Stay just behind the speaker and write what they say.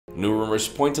New rumors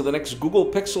point to the next Google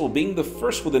Pixel being the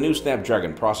first with a new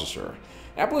Snapdragon processor.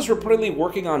 Apple is reportedly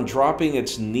working on dropping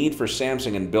its need for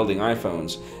Samsung in building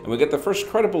iPhones, and we get the first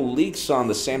credible leaks on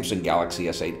the Samsung Galaxy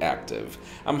S8 Active.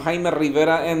 I'm Jaime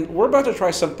Rivera, and we're about to try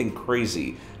something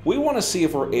crazy. We want to see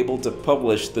if we're able to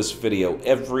publish this video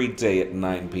every day at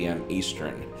 9 p.m.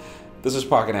 Eastern. This is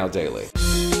Pocketnow Daily.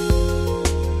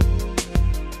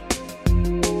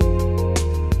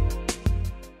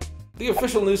 The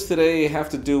official news today have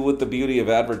to do with the beauty of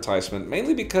advertisement,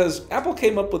 mainly because Apple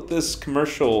came up with this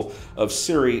commercial of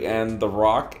Siri and The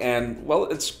Rock, and, well,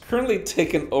 it's currently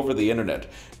taken over the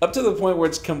internet, up to the point where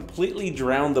it's completely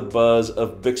drowned the buzz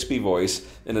of Bixby Voice,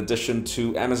 in addition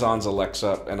to Amazon's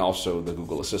Alexa and also the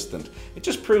Google Assistant. It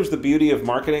just proves the beauty of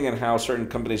marketing and how certain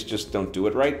companies just don't do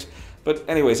it right. But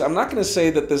anyways, I'm not going to say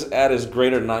that this ad is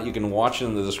great or not. You can watch it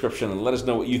in the description and let us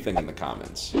know what you think in the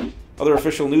comments. Other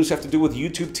official news have to do with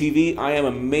YouTube TV. I am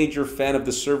a major fan of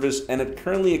the service, and it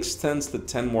currently extends to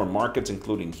 10 more markets,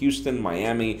 including Houston,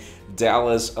 Miami,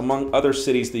 Dallas, among other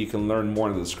cities that you can learn more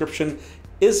in the description.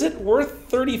 Is it worth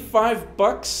 35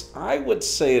 bucks? I would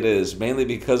say it is, mainly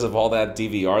because of all that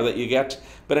DVR that you get.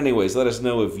 But anyways, let us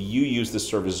know if you use this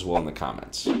service as well in the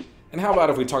comments. And how about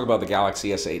if we talk about the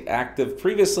Galaxy S8 Active?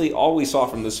 Previously, all we saw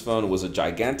from this phone was a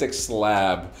gigantic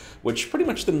slab, which pretty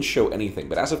much didn't show anything.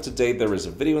 But as of today, there is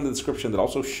a video in the description that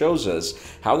also shows us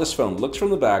how this phone looks from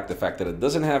the back, the fact that it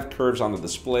doesn't have curves on the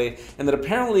display, and that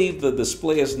apparently the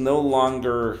display is no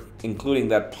longer including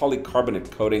that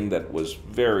polycarbonate coating that was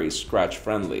very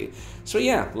scratch-friendly. So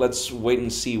yeah, let's wait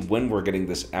and see when we're getting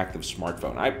this active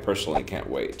smartphone. I personally can't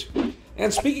wait.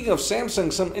 And speaking of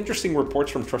Samsung, some interesting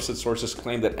reports from trusted sources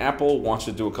claim that Apple wants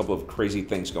to do a couple of crazy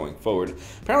things going forward.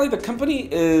 Apparently, the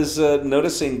company is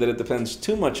noticing that it depends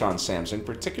too much on Samsung,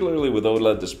 particularly with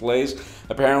OLED displays.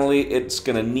 Apparently, it's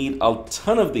going to need a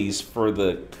ton of these for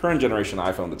the current generation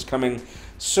iPhone that's coming.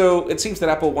 So it seems that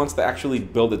Apple wants to actually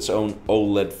build its own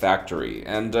OLED factory.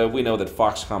 And we know that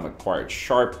Foxconn acquired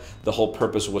Sharp. The whole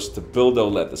purpose was to build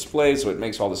OLED displays, so it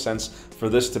makes all the sense for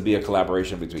this to be a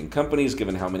collaboration between companies,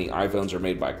 given how many iPhones are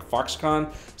made by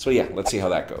Foxconn. So yeah, let's see how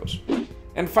that goes.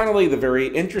 And finally, the very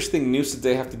interesting news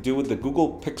today have to do with the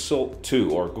Google Pixel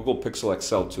 2 or Google Pixel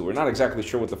XL 2. We're not exactly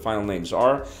sure what the final names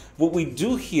are. What we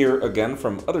do hear, again,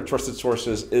 from other trusted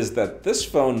sources is that this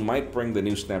phone might bring the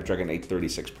new Snapdragon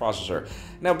 836 processor.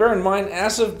 Now, bear in mind,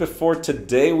 as of before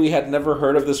today, we had never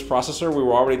heard of this processor. We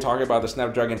were already talking about the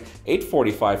Snapdragon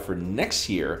 845 for next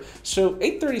year. So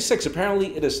 836,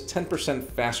 apparently it is 10%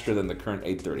 faster than the current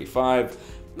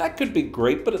 835. That could be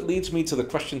great, but it leads me to the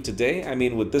question today. I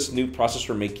mean, would this new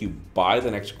processor make you buy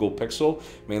the next Google Pixel?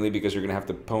 Mainly because you're going to have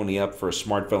to pony up for a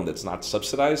smartphone that's not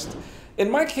subsidized. In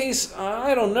my case,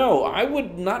 I don't know. I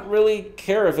would not really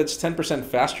care if it's 10%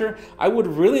 faster. I would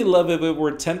really love if it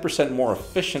were 10% more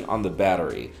efficient on the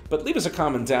battery. But leave us a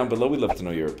comment down below. We'd love to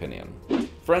know your opinion.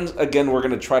 Friends, again, we're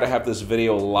going to try to have this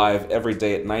video live every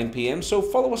day at 9 p.m. So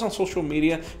follow us on social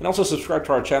media and also subscribe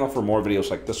to our channel for more videos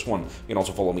like this one. You can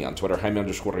also follow me on Twitter,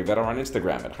 Jaime_Rivera, on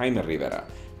Instagram at Jaime Rivera.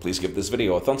 Please give this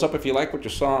video a thumbs up if you like what you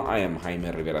saw. I am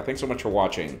Jaime Rivera. Thanks so much for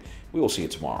watching. We will see you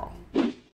tomorrow.